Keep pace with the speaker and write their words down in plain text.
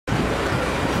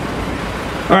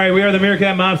All right, we are the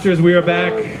MeerKat Mobsters. We are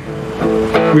back.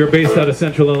 We are based out of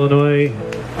Central Illinois.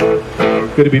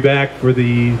 Good to be back for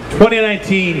the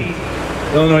 2019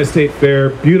 Illinois State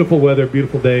Fair. Beautiful weather,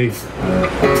 beautiful day.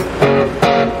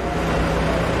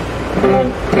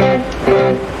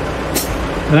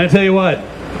 And I tell you what,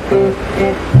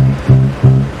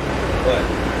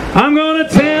 I'm gonna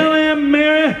tell Aunt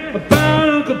Mary about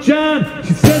Uncle John.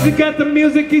 She says he got the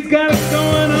music, he's got it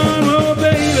going on. Oh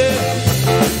baby,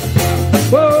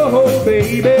 whoa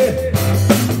baby,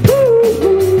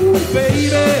 woo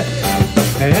baby,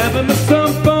 having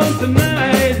some fun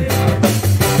tonight.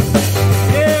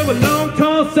 Yeah, with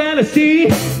LongTallSally, she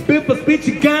built a speech,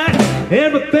 she got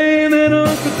everything that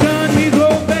Uncle John needs.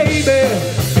 Oh baby,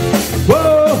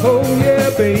 whoa yeah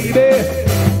baby,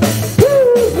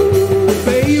 woo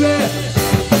baby,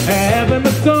 having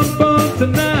some fun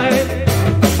tonight.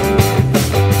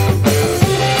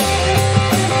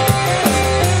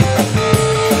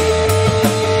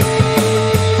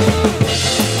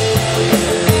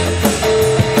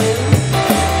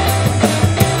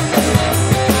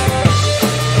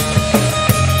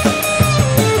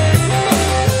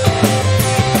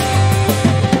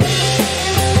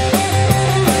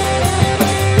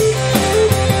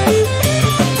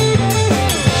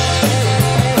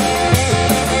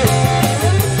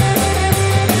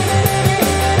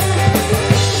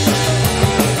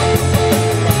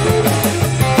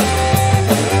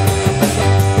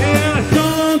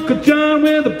 John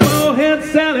with a bald-head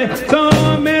Sally,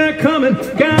 saw Mary coming,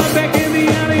 got back in the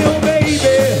alley. Oh baby,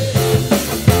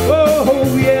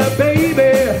 oh yeah baby,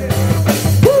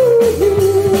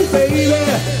 woo baby,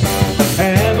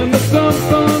 having some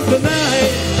fun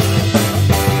tonight.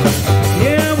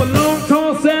 Yeah, with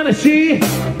LongTallSally, she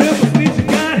built a speech, she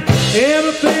got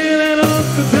everything that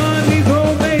Uncle John needs.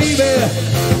 Oh baby,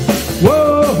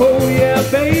 whoa yeah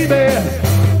baby,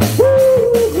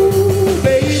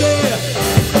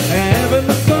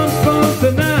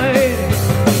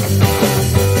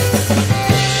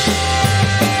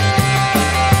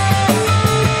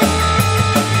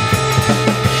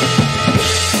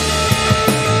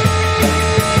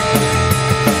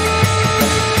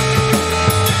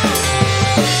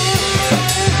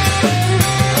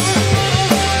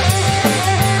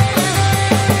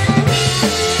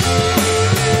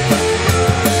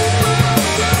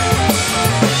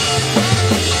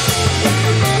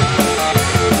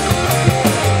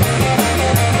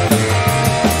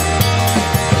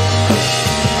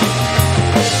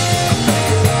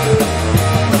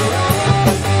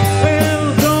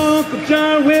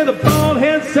 with a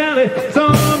bald-head Sally,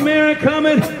 saw Mary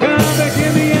coming, got back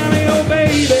in the alley. Oh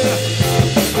baby,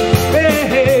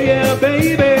 hey yeah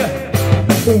baby,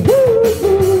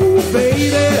 woo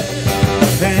baby,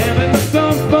 having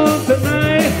some fun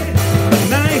tonight.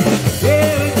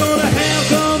 Yeah, we're gonna have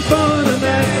some fun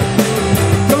tonight.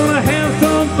 Gonna have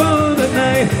some fun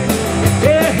tonight.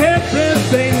 Yeah,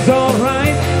 everything's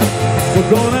alright. We're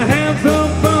gonna have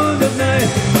some fun tonight.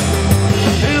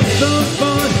 Have some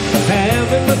fun.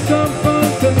 Having some fun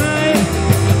tonight.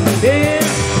 Yeah,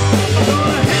 we're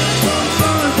gonna have some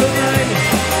fun tonight.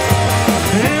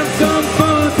 Have some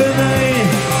fun tonight.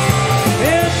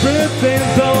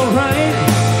 Everything's alright.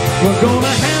 We're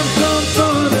gonna have some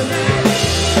fun tonight.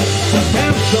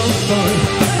 Have some fun.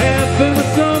 Having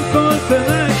some fun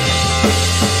tonight.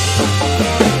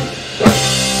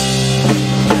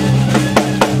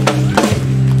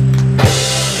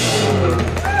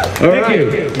 All right,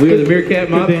 we are the MeerKat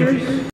Mobsters.